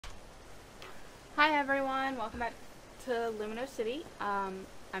Hi everyone, welcome back to LUMINO City. I'm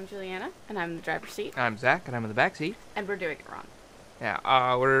Juliana, and I'm in the driver's seat, I'm Zach, and I'm in the back seat. and we're doing it wrong.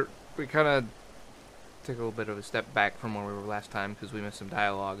 Yeah, we kind of took a little bit of a step back from where we were last time because we missed some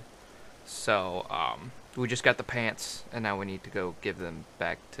dialogue. So, we just got the pants, and now we need to go give them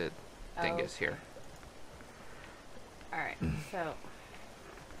back to Dingus here. Alright, so,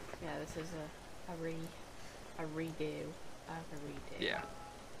 yeah, this is a redo of a redo. Yeah.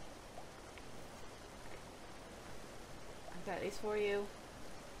 I've got these for you.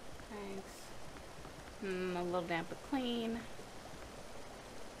 Thanks. A little damp but clean.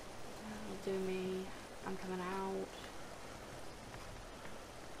 That'll do me. I'm coming out.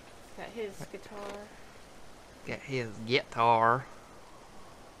 He's got his guitar. Get his guitar.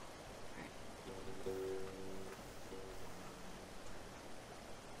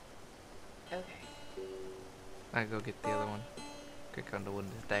 Okay. I go get the other one. Click on the one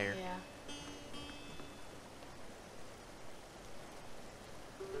that's there. Yeah.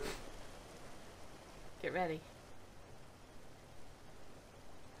 Get ready.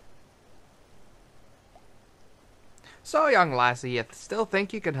 So, young lassie, you still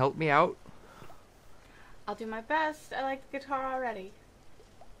think you can help me out? I'll do my best. I like the guitar already.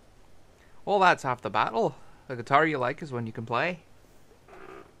 Well, that's half the battle. The guitar you like is one you can play.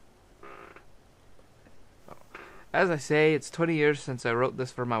 As I say, it's 20 years since I wrote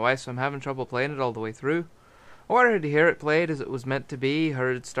this for my wife, so I'm having trouble playing it all the way through. I wanted to hear it played as it was meant to be,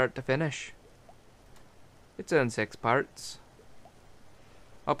 heard start to finish. It's in 6 parts.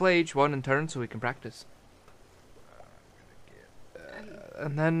 I'll play each one in turn so we can practice.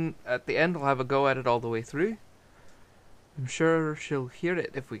 And then at the end I'll have a go at it all the way through. I'm sure she'll hear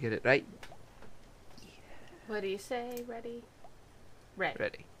it if we get it right. What do you say? Ready? Ready.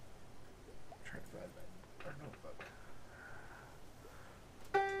 Ready.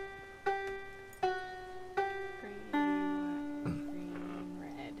 Green,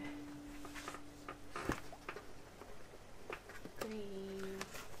 red. Green,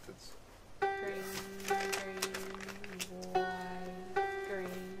 white, green,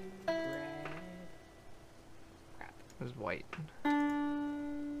 red. Crap. There's white.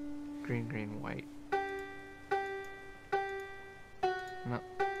 Green, green, white. No.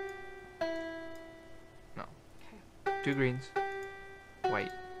 No. Okay. 2 greens.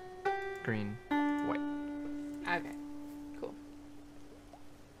 White. Green. White. Okay. Cool.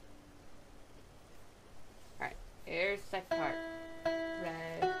 Alright. Here's the second part.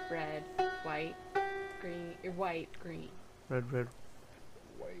 Red, red, white, green, white, green. Red, red.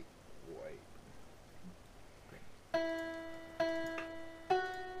 White, white.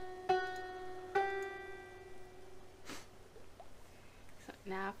 So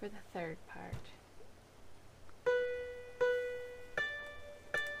now for the third part.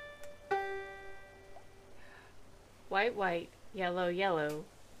 White, white, yellow, yellow,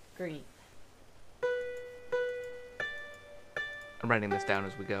 green. I'm writing this down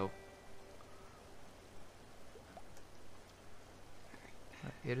as we go.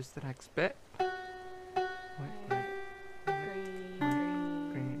 Here's the next bit. White, white, Green,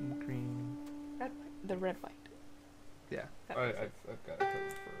 white, green, green, green. red, white. The red, white. Yeah, That I've makes sense. got it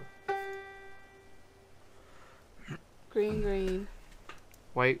covered for Green, green.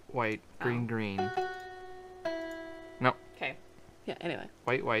 white, white, green, Oh. green. No, Okay. Yeah, anyway.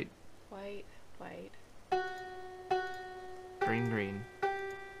 white, white, White, white. green, green.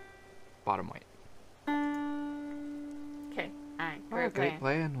 Bottom white. Okay. Alright. Oh, Great great plan.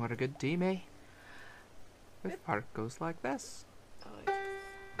 playing. What a good team, eh? This part goes like this. Oh, yes.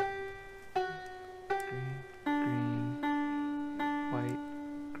 Green, green, white,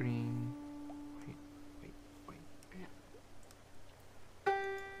 green, white, white, white.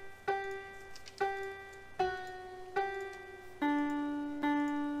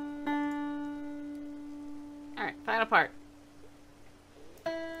 Alright, final part.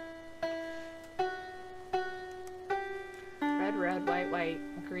 Red, red, white, white,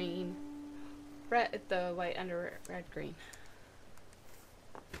 green. Red, the white under red, green.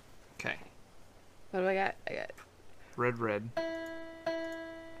 Okay. What do I got? I got Red, red.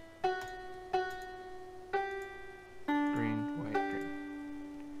 Green, white, green.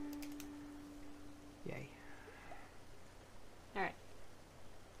 Yay. Alright.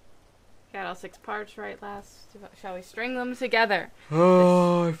 Got all 6 parts right last. Shall we string them together?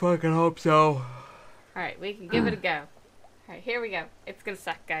 Oh, I fucking hope so. Alright, we can give it a go. Alright, here we go. It's gonna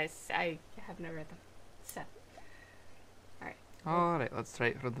suck, guys. I have no rhythm. So. Alright. Alright, let's try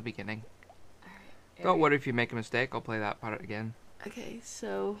it from the beginning. Alright. Don't worry if you make a mistake, I'll play that part again. Okay,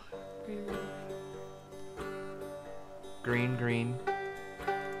 so. Green, green.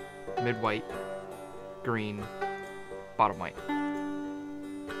 Mid white. green, bottom white.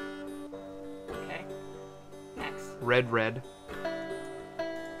 Okay. Next. Red, red.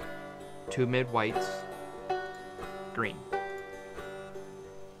 2 mid whites, green.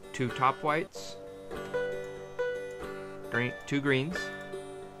 2 top whites, green. 2 greens.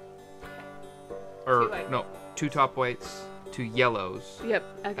 Or, no, 2 top whites, 2 yellows, Yep.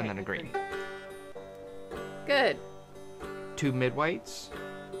 Okay. and then a green. Good. 2 mid whites,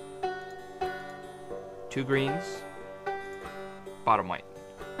 2 greens, bottom white.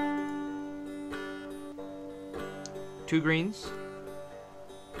 2 greens,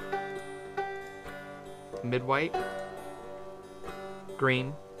 mid white,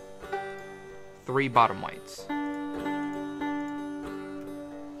 green, 3 bottom whites.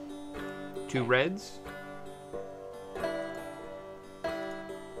 2 reds,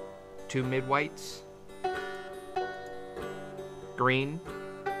 2 mid whites, green,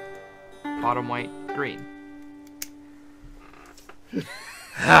 bottom white, green.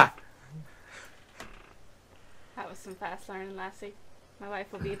 Ha! That was some fast learning, lassie. My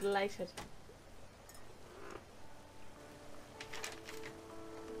wife will be delighted.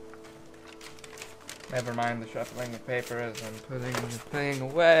 Never mind the shuffling of paper as I'm putting the thing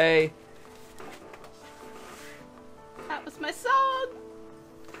away. That was my song!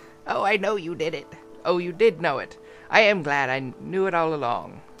 Oh, I know you did it. Oh, you did know it. I am glad. I knew it all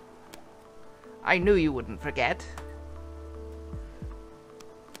along. I knew you wouldn't forget.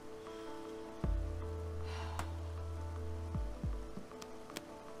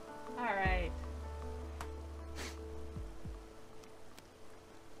 Alright.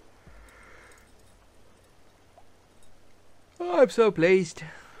 Oh, I'm so pleased.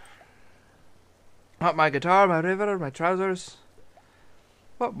 Not my guitar, my river, my trousers.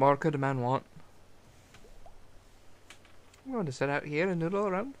 What more could a man want? I'm going to sit out here and noodle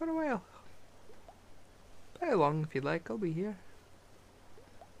around for a while. Play along if you'd like, I'll be here.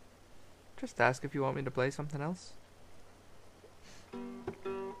 Just ask if you want me to play something else.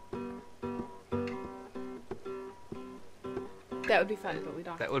 That would be fun, but we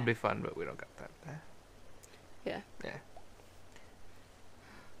don't. That would be fun, but we don't got that. Yeah. Yeah.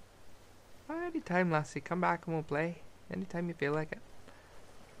 Anytime, lassie, come back and we'll play. Anytime you feel like it.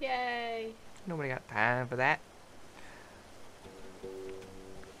 Yay! Nobody got time for that.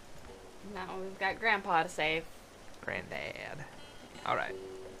 Now we've got Grandpa to save. Granddad. Alright.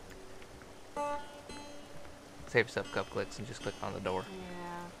 Save yourself a couple clicks and just click on the door.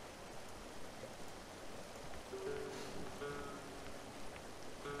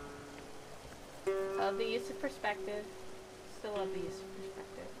 Yeah. Love the use of perspective. Still love the use of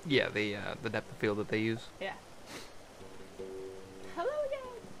perspective. Yeah, the depth of field that they use. Yeah. Hello again.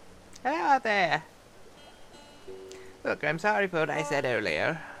 Hello out there. Look, I'm sorry for what I said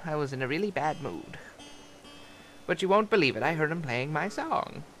earlier. I was in a really bad mood. But you won't believe it, I heard him playing my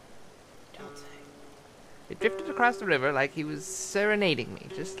song. Don't say. It drifted across the river like he was serenading me,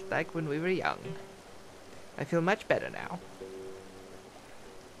 just like when we were young. I feel much better now.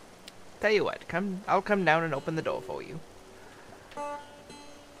 Tell you what, I'll come down and open the door for you.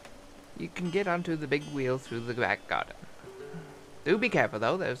 You can get onto the big wheel through the back garden. Do be careful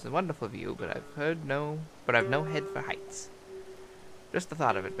though, there's a wonderful view, but I've no head for heights. Just the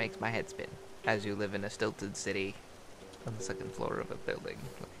thought of it makes my head spin, as you live in a stilted city on the second floor of a building,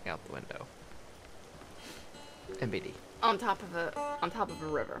 looking out the window. MBD. On top of a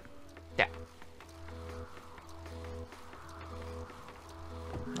river. Yeah.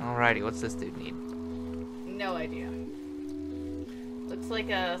 Alrighty, what's this dude need? No idea. Looks like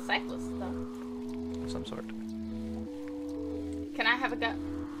a cyclist though. Of some sort. Can I have a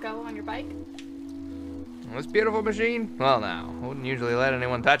go on your bike? This beautiful machine? Well now, I wouldn't usually let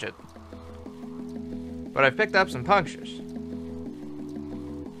anyone touch it. But I've picked up some punctures.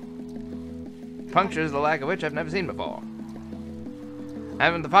 Punctures, the lack of which I've never seen before. I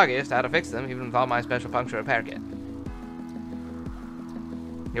haven't the foggiest how to fix them, even with all my special puncture repair kit.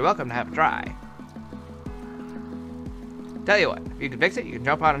 You're welcome to have a try. Tell you what, if you can fix it, you can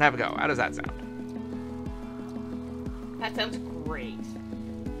jump on and have a go. How does that sound? That sounds great.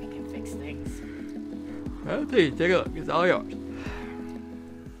 We can fix things. Well, please, take a look. It's all yours. Okay.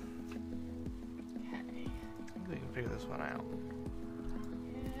 I think we can figure this one out.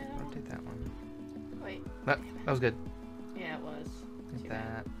 Yeah. Rotate that one. Wait. That was good. Yeah, it was. Like Too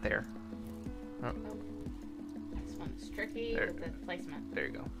that. There. Oh, bad. Oh. This one's tricky There. with the placement. there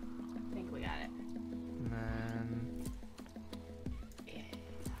you go. I think we got it. And then... Yeah.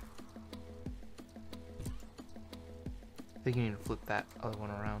 I think you need to flip that other one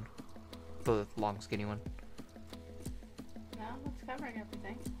around. The long, skinny one. No, it's covering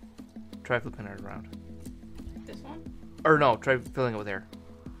everything. Try flipping it around. This one? Or no, try filling it with air.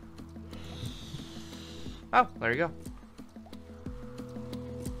 Oh, there you go.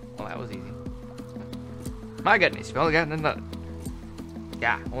 Well, that was easy. My goodness, you've only gotten and done it.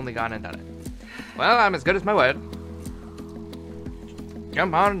 Yeah, only gone and done it. Well, I'm as good as my word.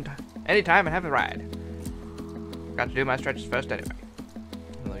 Jump on anytime and have a ride. Got to do my stretches first anyway.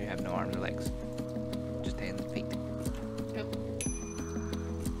 Although you have no arms or legs. Just hands and feet. Yep.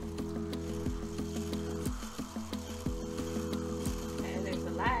 And there's a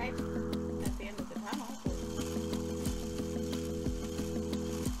light at the end of the tunnel.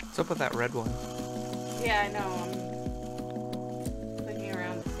 What's up with that red one? Yeah, I know. I'm looking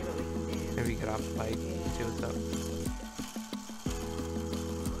around to see what we can do. Maybe get off the bike and see what's up.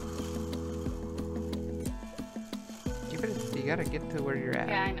 You gotta get to where you're at.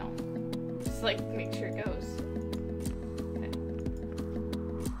 Yeah, I know. Just like make sure it goes. Okay.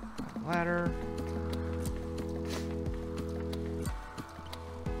 Ladder.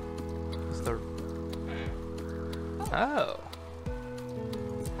 What's the... Oh.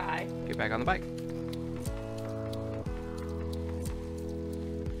 Hi. Get back on the bike.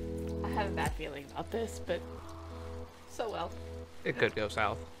 I have a bad feeling about this, but so well. It could go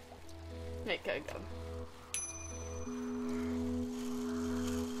south. It could go.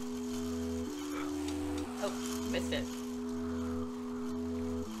 Oh, missed it.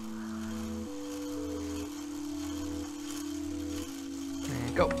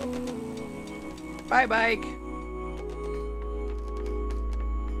 And go. Bye, bike.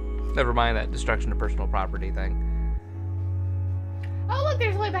 Never mind that destruction of personal property thing. Oh, look,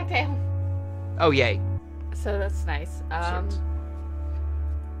 there's a way back down. Oh, yay. So that's nice. Shit.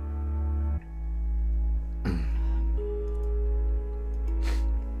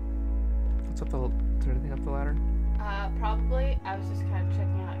 What's up the... Is there anything up the ladder? Probably. I was just kind of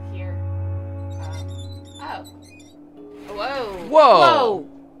checking out here. Oh. Whoa. Whoa!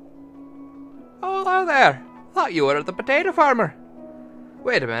 Oh, hello there. Thought you were the potato farmer.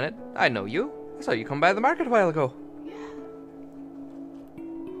 Wait a minute. I know you. I saw you come by the market a while ago. Yeah.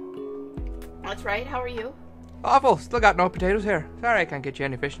 That's right. How are you? Awful. Still got no potatoes here. Sorry I can't get you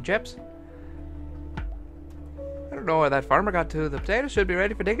any fish and chips. I don't know where that farmer got to. The potatoes should be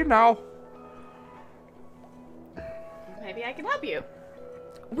ready for digging now. Maybe I can help you.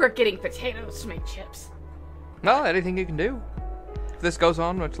 We're getting potatoes to make chips. Well, anything you can do. If this goes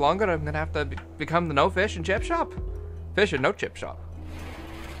on much longer, I'm going to have to become the no fish and chip shop. Fish and no chip shop.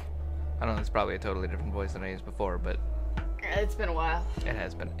 I know that's probably a totally different voice than I used before, but... It's been a while. It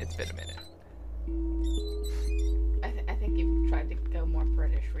has been. It's been a minute. I think you've tried to go more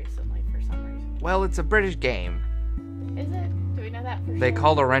British recently for some reason. Well, it's a British game. Is it? Do we know that for sure? They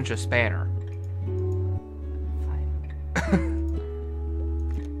called a wrench a spanner. Fine.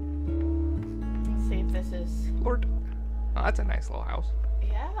 Let's see if this is... Lord. Oh, that's a nice little house.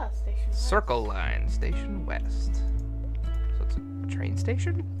 Yeah, Station West. Circle Line, Station West. So it's a train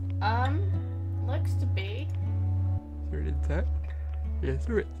station? Looks to be. There is that? Yes,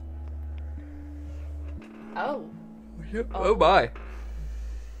 there is. Oh. Oh my.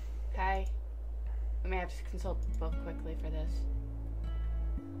 Okay. We may have to consult the book quickly for this.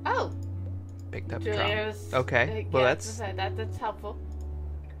 Oh! Picked up Julia's... drop. Okay, well that's helpful.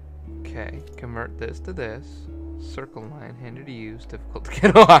 okay. Convert this to this. Circle line, handy to use, difficult to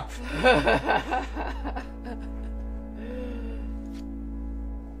get off.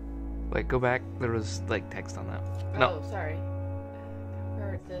 Like, go back. There was like text on that. No. Oh, sorry.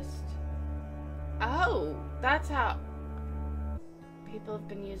 Convert this. Oh, that's how people have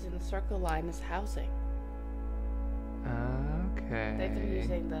been using the circle line as housing. Okay. They've been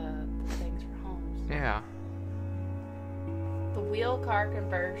using the things for homes. Yeah. The Wheel Car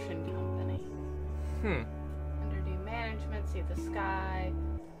Conversion Company. Hmm. Under new management, see the sky.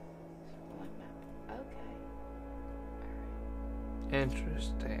 Circle map. Okay.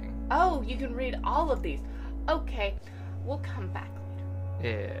 Interesting. Oh, you can read all of these. Okay, we'll come back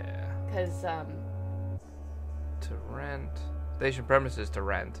later. Yeah. Because, To rent. Station premises to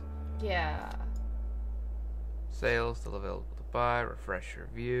rent. yeah. Sales still available to buy. Refresh your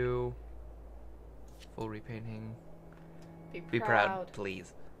view. Full repainting. Be proud,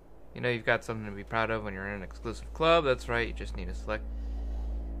 please. You know you've got something to be proud of when you're in an exclusive club. That's right. You just need to select.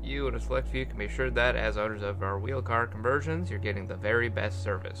 You and a select few can be assured that, as owners of our wheel car conversions, you're getting the very best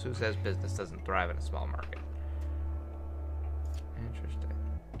service. Who says business doesn't thrive in a small market? Interesting.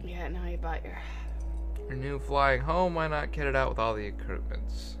 Yeah, now you bought your new flying home. Why not kit it out with all the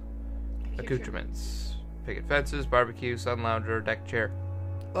accoutrements? Picket fences, barbecue, sun lounger, deck chair,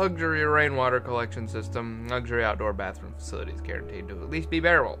 luxury rainwater collection system, luxury outdoor bathroom facilities guaranteed to at least be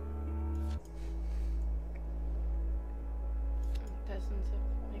bearable.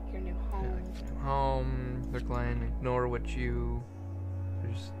 Decline. Ignore what you.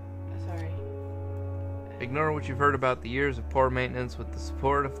 Sorry. Ignore what you've heard about the years of poor maintenance. With the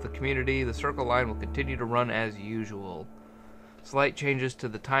support of the community, the Circle Line will continue to run as usual. Slight changes to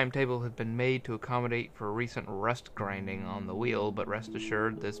the timetable have been made to accommodate for recent rust grinding on the wheel, but rest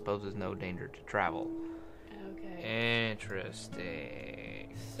assured this poses no danger to travel. Okay.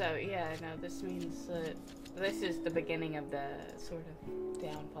 Interesting. So, yeah, no, this means that this is the beginning of the sort of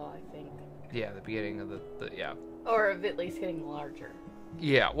downfall, I think. Yeah, the beginning of the yeah. Or of at least getting larger.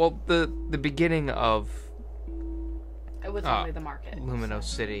 Yeah, well, the beginning of... It was only the market. LUMINO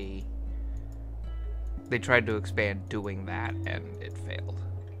City... They tried to expand doing that, and it failed,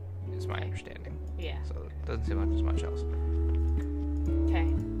 is my understanding. Yeah. So it doesn't seem like there's much else. Okay.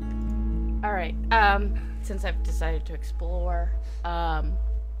 Alright, since I've decided to explore,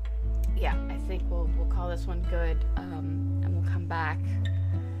 yeah, I think we'll call this one good, and we'll come back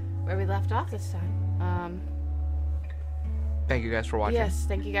where we left off this time. Thank you guys for watching. Yes,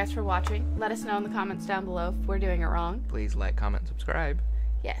 thank you guys for watching. Let us know in the comments down below if we're doing it wrong. Please like, comment, subscribe.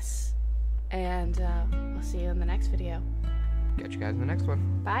 Yes. And we'll see you in the next video. Catch you guys in the next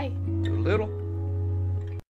one. Bye. Too little.